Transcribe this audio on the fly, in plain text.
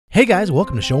Hey guys,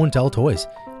 welcome to Show and Tell Toys.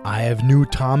 I have new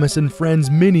Thomas and Friends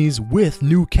minis with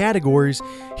new categories.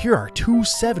 Here are 2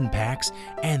 7-packs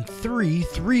and 3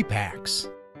 3-packs.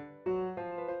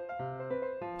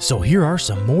 So here are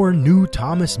some more new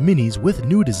Thomas minis with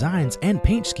new designs and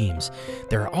paint schemes.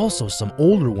 There are also some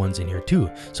older ones in here too,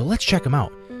 so let's check them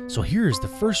out. So here's the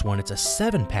first one. It's a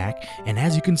 7-pack, and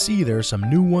as you can see, there are some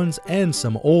new ones and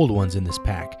some old ones in this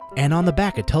pack. And on the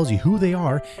back it tells you who they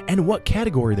are and what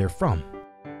category they're from.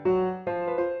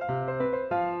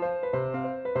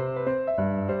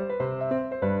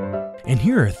 And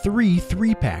here are 3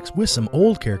 3-packs with some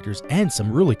old characters and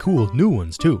some really cool new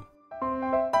ones too.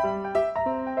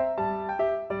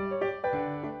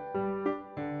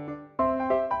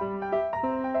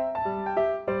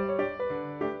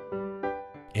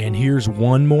 And here's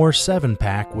one more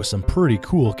 7-pack with some pretty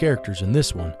cool characters in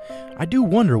this one. I do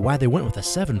wonder why they went with a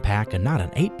 7-pack and not an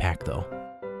 8-pack though.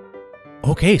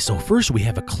 Okay, so first we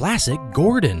have a classic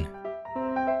Gordon.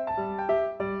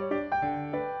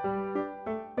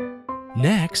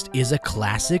 Next is a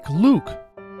classic Luke.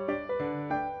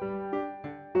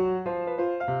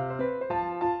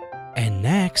 And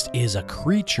next is a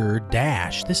creature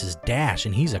Dash. This is Dash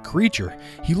and he's a creature.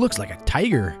 He looks like a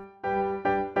tiger.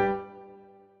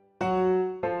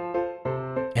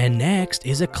 And next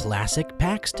is a classic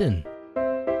Paxton.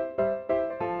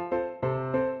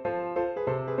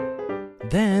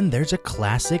 Then there's a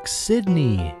classic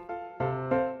Sydney.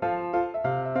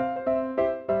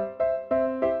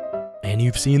 And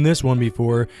you've seen this one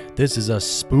before. This is a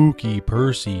spooky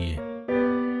Percy.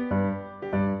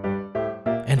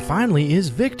 And finally is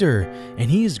Victor, and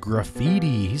he's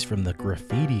graffiti. He's from the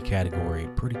graffiti category.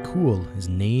 Pretty cool. His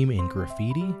name in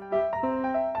graffiti.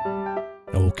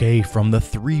 Okay, from the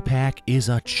 3-pack is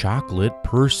a chocolate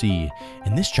Percy,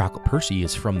 and this chocolate Percy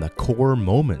is from the core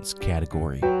moments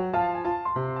category.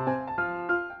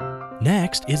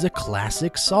 Next is a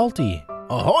classic Salty.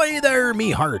 Ahoy there,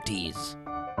 me hearties!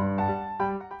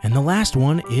 And the last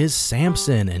one is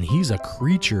Samson, and he's a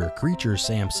creature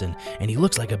Samson, and he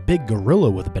looks like a big gorilla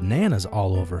with bananas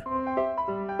all over.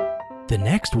 The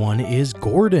next one is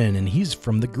Gordon, and he's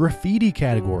from the graffiti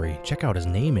category. Check out his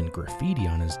name in graffiti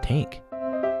on his tank.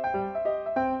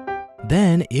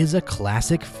 Then is a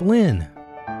classic Flynn.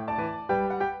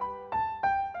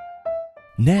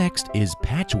 Next is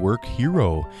Patchwork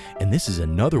Hiro, and this is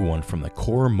another one from the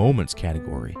core moments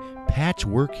category.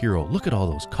 Patchwork Hiro, look at all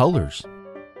those colors.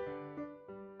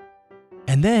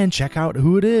 And then check out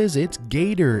who it is. It's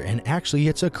Gator, and actually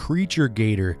it's a creature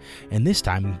Gator. And this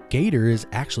time Gator is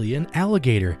actually an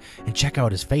alligator. And check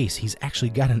out his face. He's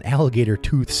actually got an alligator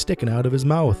tooth sticking out of his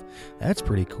mouth. That's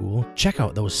pretty cool. Check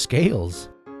out those scales.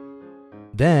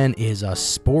 Then is a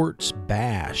Sports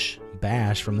Bash.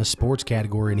 Bash from the sports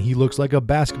category, and he looks like a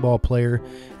basketball player,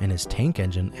 and his tank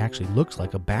engine actually looks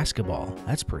like a basketball.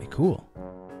 That's pretty cool.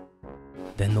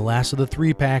 Then the last of the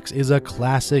 3-packs is a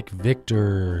classic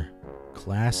Victor.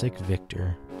 Classic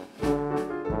Victor.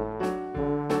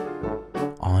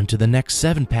 On to the next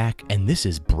 7-pack, and this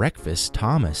is Breakfast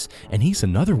Thomas, and he's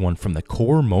another one from the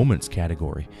core moments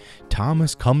category.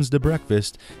 Thomas comes to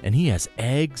breakfast, and he has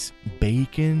eggs,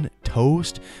 bacon,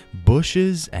 toast,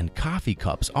 bushes, and coffee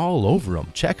cups all over him.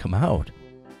 Check him out.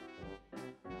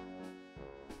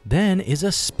 Then is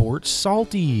a Sports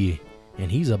Salty, and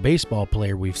he's a baseball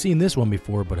player. We've seen this one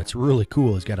before, but it's really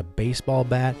cool. He's got a baseball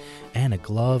bat and a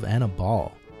glove and a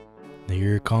ball.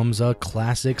 Here comes a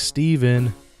classic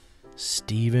Steven.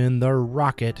 Steven the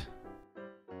Rocket.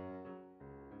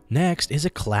 Next is a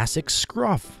classic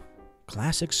Scruff.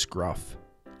 Classic Scruff.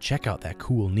 Check out that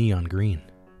cool neon green.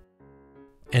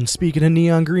 And speaking of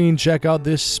neon green, check out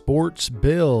this Sports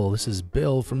Bill. This is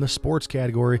Bill from the sports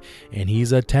category, and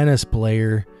he's a tennis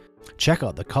player. Check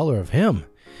out the color of him.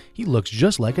 He looks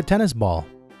just like a tennis ball.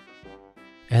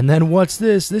 And then what's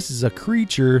this? This is a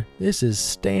creature. This is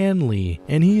Stanley,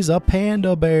 and he's a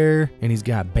panda bear, and he's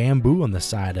got bamboo on the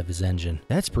side of his engine.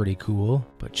 That's pretty cool,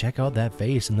 but check out that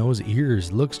face and those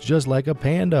ears. Looks just like a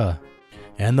panda.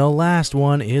 And the last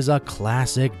one is a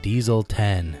classic Diesel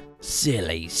 10.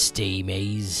 Silly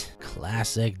steamies.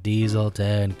 Classic Diesel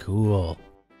 10, cool.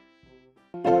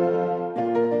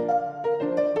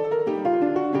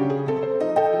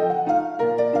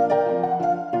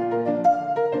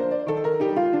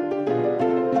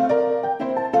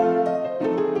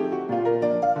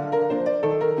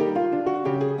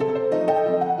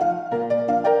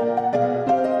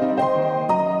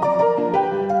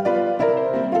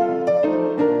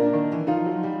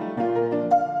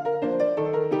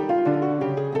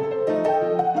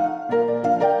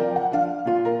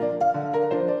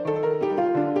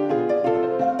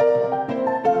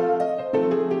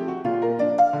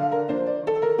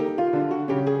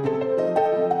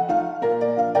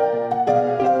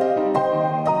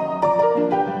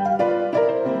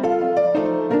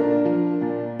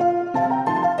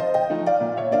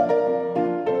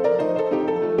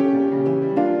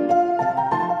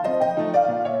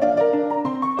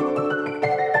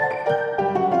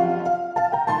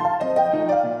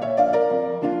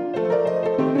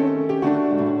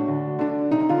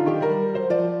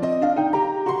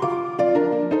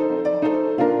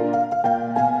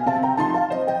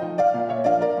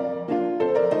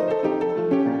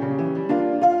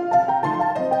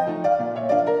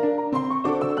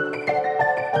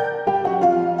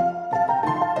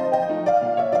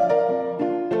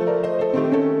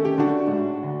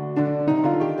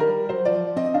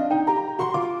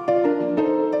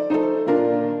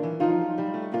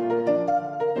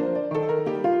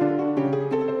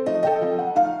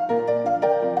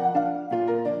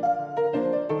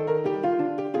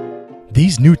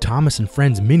 These new Thomas and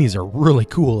Friends minis are really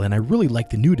cool, and I really like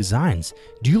the new designs.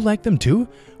 Do you like them too?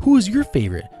 Who is your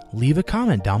favorite? Leave a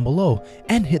comment down below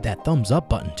and hit that thumbs up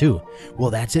button too. Well,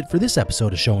 that's it for this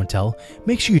episode of Show and Tell.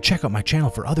 Make sure you check out my channel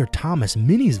for other Thomas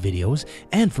Minis videos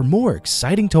and for more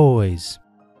exciting toys.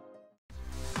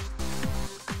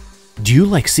 Do you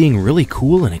like seeing really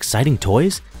cool and exciting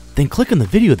toys? Then click on the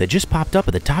video that just popped up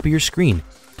at the top of your screen.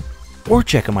 Or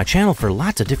check out my channel for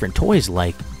lots of different toys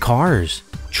like cars,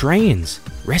 trains,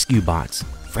 rescue bots,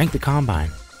 Frank the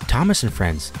Combine, Thomas and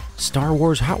Friends, Star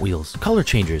Wars Hot Wheels, Color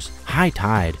Changers, High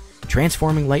Tide,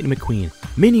 Transforming Lightning McQueen,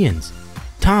 Minions,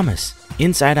 Thomas,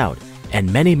 Inside Out,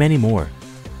 and many, many more.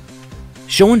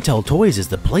 Show and Tell Toys is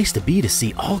the place to be to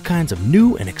see all kinds of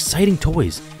new and exciting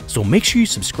toys, so make sure you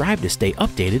subscribe to stay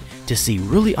updated to see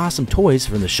really awesome toys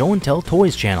from the Show and Tell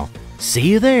Toys channel. See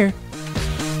you there!